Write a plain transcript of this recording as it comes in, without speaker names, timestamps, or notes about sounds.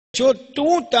જો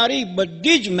તું તારી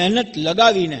બધી જ મહેનત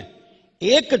લગાવીને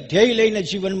એક ધ્યેય લઈને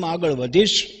જીવનમાં આગળ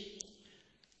વધીશ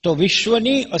તો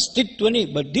વિશ્વની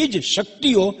અસ્તિત્વની બધી જ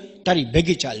શક્તિઓ તારી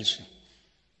ભેગી ચાલશે.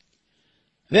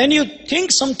 When you think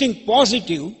something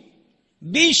positive,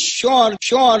 be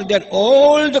sure that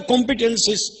all the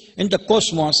competencies in the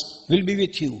cosmos will be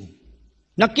with you.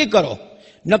 નક્કી કરો,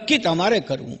 નક્કી તમારે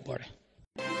કરવું પડે.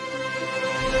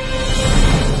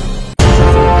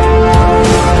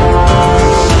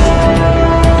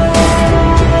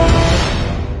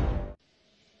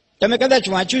 તમે કદાચ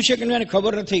વાંચ્યું છે કે મને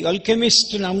ખબર નથી, અલ્કેમિસ્ટ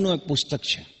નામનું એક પુસ્તક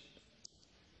છે.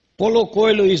 પોલો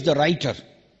કોએલ્હો is the writer.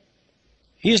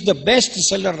 He is the best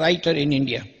seller writer in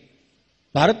India.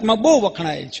 ભારતમાં બહુ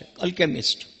વખણાયેલ છે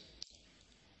અલ્કેમિસ્ટ.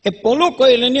 એ પોલો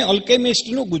કોએલ્હોની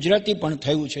અલ્કેમિસ્ટનું ગુજરાતી પણ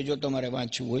થયું છે, જો તમારે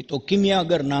વાંચવું હોય તો.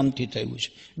 કિમિયાગર નામથી થયું છે.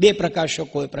 2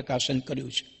 પ્રકાશકોએ પ્રકાશન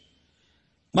કર્યું છે.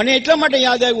 મને એટલા માટે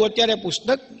યાદ આવ્યું અત્યારે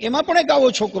પુસ્તક. એમાં પણ એક આવો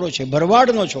છોકરો છે,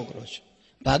 ભરવાડનો છોકરો છે,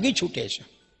 ભાગી છૂટે છે.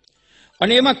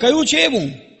 અને એમાં થયું છે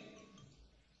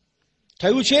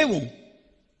એવું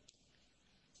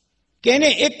કે એને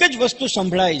એક જ વસ્તુ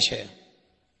સંભળાય છે.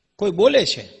 કોઈ બોલે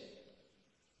છે,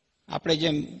 આપણે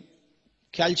જેમ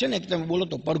ખ્યાલ છે ને કે તમે બોલો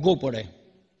તો પડઘો પડે.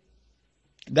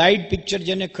 ગાઈડ પિક્ચર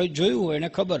જેને જોયું હોય એને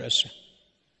ખબર હશે,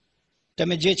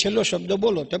 તમે જે છેલ્લો શબ્દ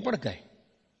બોલો તે પડઘાય.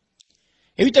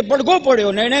 એવી રીતે પડઘો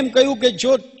પડ્યો ને એને એમ કહ્યું કે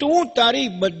જો તું તારી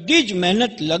બધી જ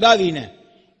મહેનત લગાવીને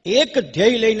એક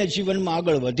ધ્યેય લઈને જીવનમાં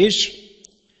આગળ વધીશ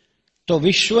તો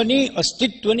વિશ્વની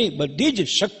અસ્તિત્વની બધી જ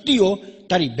શક્તિઓ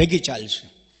તારી ભેગી ચાલશે.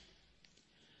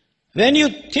 When you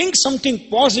think something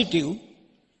positive,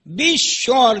 be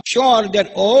sure that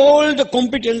all the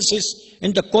competencies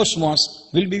in the cosmos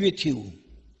will be with you.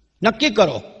 નક્કી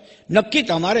કરો, નક્કી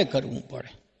તમારે કરવું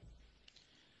પડે.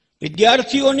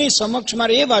 વિદ્યાર્થીઓની સમક્ષ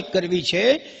મારે એ વાત કરવી છે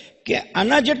કે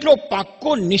આના જેટલો પાક્કો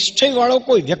નિશ્ચયવાળો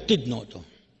કોઈ વ્યક્તિ જ નહોતો.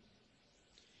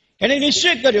 એને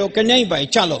નિશ્ચય કર્યો કે નહીં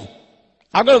ભાઈ ચાલો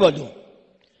આગળ વધો.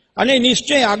 અને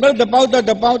નિશ્ચય આગળ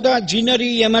ધપાવતા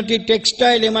જીનરી, એમાંથી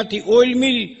ટેક્સટાઇલ, એમાંથી ઓઇલ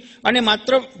મિલ, અને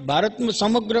માત્ર ભારતમાં,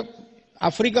 સમગ્ર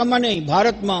આફ્રિકામાં નહીં,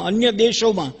 ભારતમાં, અન્ય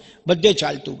દેશોમાં બધે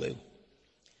ચાલતું ગયું.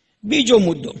 બીજો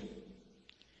મુદ્દો,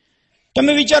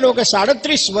 તમે વિચારો કે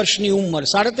 37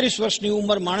 વર્ષની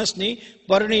ઉંમર માણસની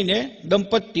પરણીને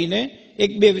દંપતીને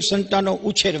 1-2 સંતાનો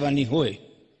ઉછેરવાની હોય.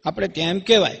 આપણે ત્યાં એમ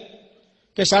કહેવાય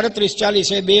કે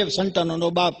 37-40 એ 2 સંતાનોનો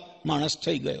બાપ માણસ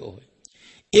થઈ ગયો હોય.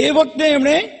 એ વખતે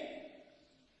એમણે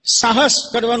સાહસ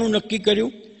કરવાનું નક્કી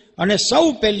કર્યું અને સૌ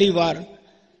પહેલી વાર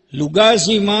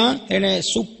લુગાઝીમાં એણે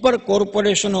સુપર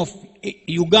કોર્પોરેશન ઓફ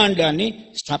યુગાન્ડાની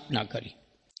સ્થાપના કરી.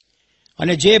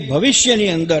 અને જે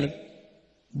ભવિષ્યની અંદર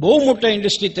બહુ મોટા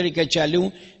ઇન્ડસ્ટ્રી તરીકે ચાલ્યું.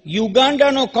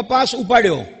 યુગાન્ડાનો કપાસ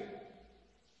ઉપાડ્યો.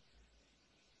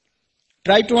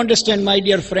 Try to understand my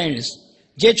dear friends.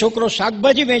 જે છોકરો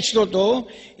શાકભાજી વેચતો હતો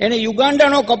એને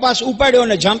યુગાન્ડાનો કપાસ ઉપાડ્યો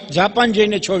અને જાપાન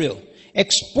જઈને છોડ્યો.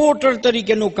 એક્સપોર્ટર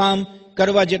તરીકેનું કામ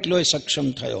કરવા જેટલો એ સક્ષમ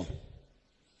થયો.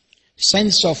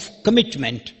 સેન્સ ઓફ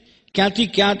કમિટમેન્ટ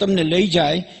ક્યાંથી ક્યાં તમને લઈ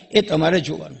જાય એ તમારે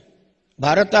જોવાનું.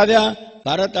 ભારત આવ્યા.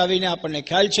 ભારત આવીને આપણને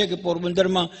ખ્યાલ છે કે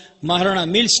પોરબંદરમાં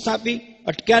મહારાણા મિલ સ્થાપી,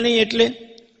 અટક્યા નહીં એટલે.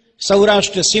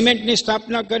 સૌરાષ્ટ્ર સિમેન્ટની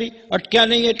સ્થાપના કરી, અટક્યા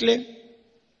નહીં એટલે.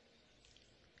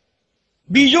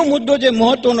 બીજો મુદ્દો જે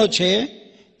મહત્વનો છે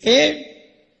એ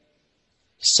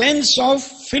sense of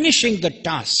finishing the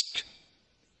task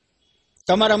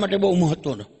તમારા માટે બહુ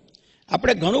મહત્વનો.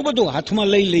 આપણે ઘણું બધું હાથમાં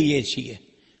લઈ લઈએ છીએ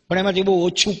પણ એમાંથી બહુ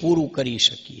ઓછું પૂરું કરી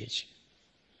શકીએ છીએ.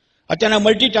 અત્યારના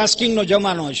મલ્ટીટાસ્કિંગનો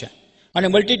જમાનો છે અને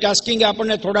મલ્ટીટાસ્કિંગે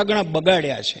આપણને થોડા ઘણા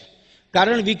બગાડ્યા છે.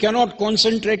 કારણ વી cannot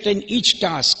concentrate in inch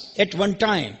task at one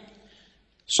time.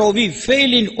 So V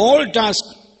fail in all task.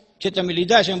 જે તમે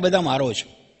લીધા છે એ બધા મારો છો.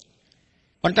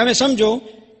 પણ તમે સમજો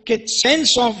કે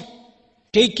sense of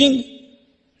taking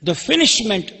the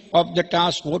ફિનિશમેન્ટ of the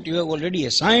task what you have already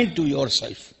assigned to your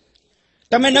self.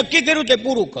 તમે નક્કી કર્યું તે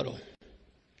પૂરું કરો.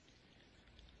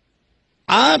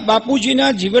 આ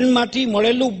બાપુજીના જીવનમાંથી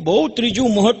મળેલું બહુ ત્રીજું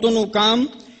મહત્વનું કામ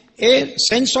એ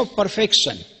સેન્સ ઓફ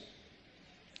પરફેક્શન.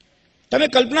 તમે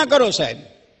કલ્પના કરો સાહેબ,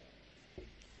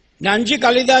 નાનજી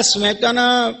કાલિદાસ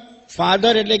મહેતાના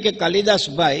ફાધર એટલે કે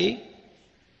કાલિદાસભાઈ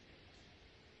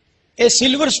એ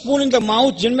silver spoon in the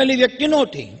mouth જન્મેલી વ્યક્તિ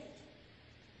નહોતી.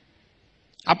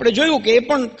 આપણે જોયું કે એ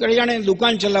પણ કરિયાણાની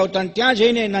દુકાન ચલાવતા, ત્યાં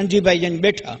જઈને નાનજીભાઈ જઈને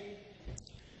બેઠા.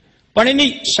 પણ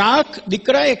એની શાખ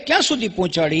દીકરાએ ક્યાં સુધી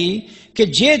પહોંચાડી કે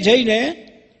જે જઈને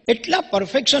એટલા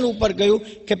પરફેક્શન ઉપર ગયું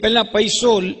કે પહેલા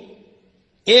પૈસો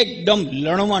એકદમ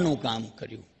લણવાનું કામ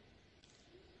કર્યું.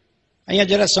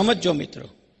 અહીંયા જરા સમજો મિત્રો,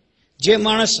 જે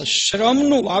માણસ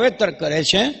શ્રમનું વાવેતર કરે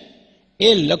છે એ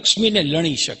લક્ષ્મીને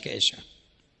લણી શકે છે.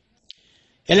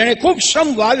 એટલે એને ખૂબ શ્રમ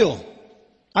વાવ્યો,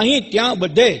 અહીં ત્યાં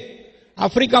બધે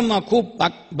આફ્રિકામાં ખૂબ,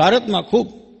 ભારતમાં ખૂબ.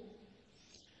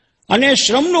 અને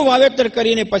શ્રમનું વાવેતર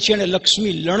કરીને પછી એને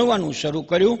લક્ષ્મી લણવાનું શરૂ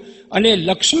કર્યું. અને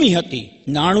લક્ષ્મી હતી,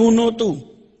 નાણું નહોતું.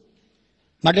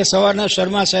 માટે સવારના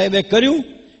શર્મા સાહેબે કર્યું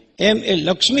એમ એ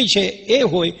લક્ષ્મી છે એ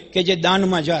હોય કે જે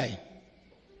દાનમાં જાય.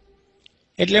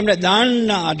 એટલે એમણે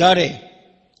દાનના આધારે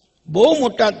બહુ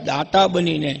મોટા દાતા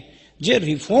બનીને જે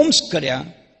રિફોર્મ્સ કર્યા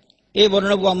એ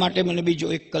વર્ણવવા માટે મને બીજો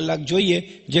 1 કલાક જોઈએ,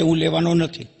 જે હું લેવાનો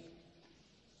નથી.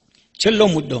 છેલ્લો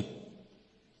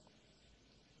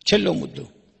મુદ્દો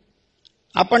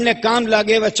આપણને કામ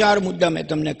લાગે એવા 4 મુદ્દા મેં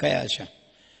તમને કહ્યા છે.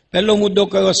 પહેલો મુદ્દો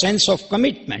કયો? Sense of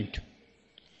commitment.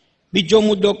 બીજો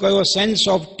મુદ્દો કયો? Sense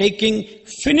of taking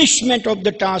ફિનિશમેન્ટ of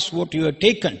the task what you have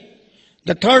taken.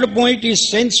 The third point is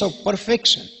sense of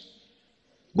perfection.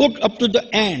 Good up to the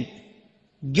end.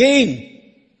 Gain.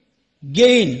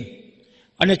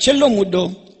 અને છેલ્લો મુદ્દો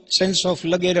sense of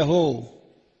લગે રહો.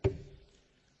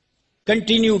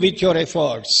 Continue with your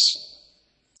efforts.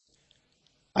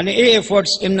 અને એ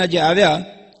efforts એમના જે આવ્યા,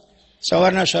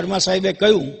 સવારના શર્મા સાહેબે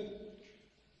કહ્યું,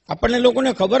 આપણને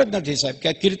લોકોને ખબર જ નથી સાહેબ કે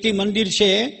આ કીર્તિ મંદિર છે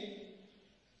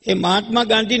એ મહાત્મા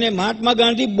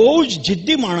ગાંધી બહુ જ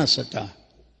જિદ્દી માણસ હતા,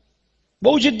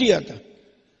 બહુ જિદ્દી હતા.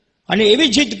 અને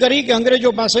એવી જીદ કરી કે અંગ્રેજો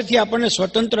પાસેથી આપણને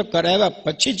સ્વતંત્ર કરાવ્યા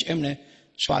પછી જ એમણે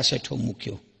શ્વાસ હેઠો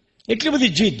મૂક્યો. એટલી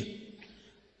બધી જીદ,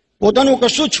 પોતાનું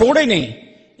કશું છોડે નહીં.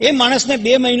 એ માણસને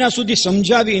 2 મહિના સુધી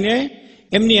સમજાવીને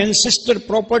એમની એન્સેસ્ટર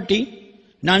પ્રોપર્ટી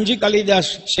નાનજી કાલિદાસ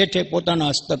શેઠે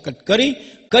પોતાના હસ્તગત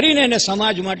કરીને એને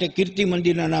સમાજ માટે કીર્તિ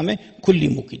મંદિરના નામે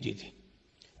ખુલ્લી મૂકી દીધી.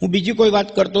 હું બીજી કોઈ વાત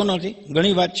કરતો નથી,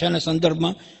 ઘણી વાત છે આના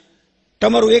સંદર્ભમાં.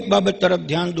 તમારું એક બાબત તરફ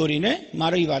ધ્યાન દોરીને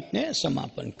મારી વાતને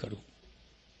સમાપન કરું.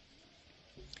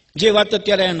 જે વાત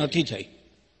અત્યારે નથી થઈ.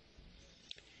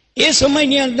 એ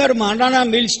સમયની અંદર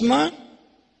માંડાના મિલ્સમાં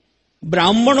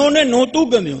બ્રાહ્મણોને નહોતું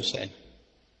ગમ્યું છે.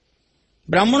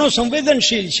 બ્રાહ્મણો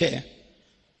સંવેદનશીલ છે,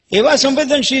 એવા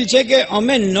સંવેદનશીલ છે કે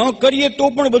અમે ન કરીએ તો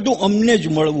પણ બધું અમને જ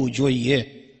મળવું જોઈએ,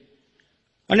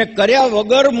 અને કર્યા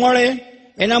વગર મળે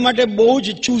એના માટે બહુ જ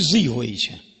ચૂઝી હોય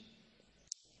છે.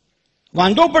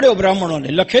 વાંધો પડ્યો બ્રાહ્મણોને,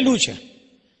 લખેલું છે.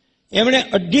 એમણે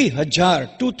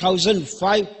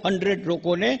 2500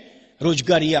 લોકોને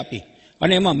રોજગારી આપી,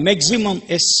 અને એમાં મેક્સિમમ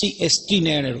SC/ST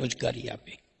ને એને રોજગારી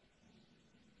આપી.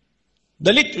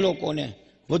 દલિત લોકોને,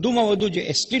 વધુમાં વધુ જે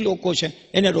ST લોકો છે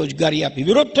એને રોજગારી આપી.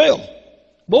 વિરોધ થયો,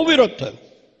 બહુ વિરોધ થયો,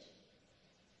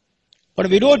 પણ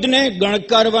વિરોધને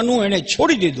ગણકારવાનું એને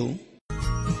છોડી દીધું.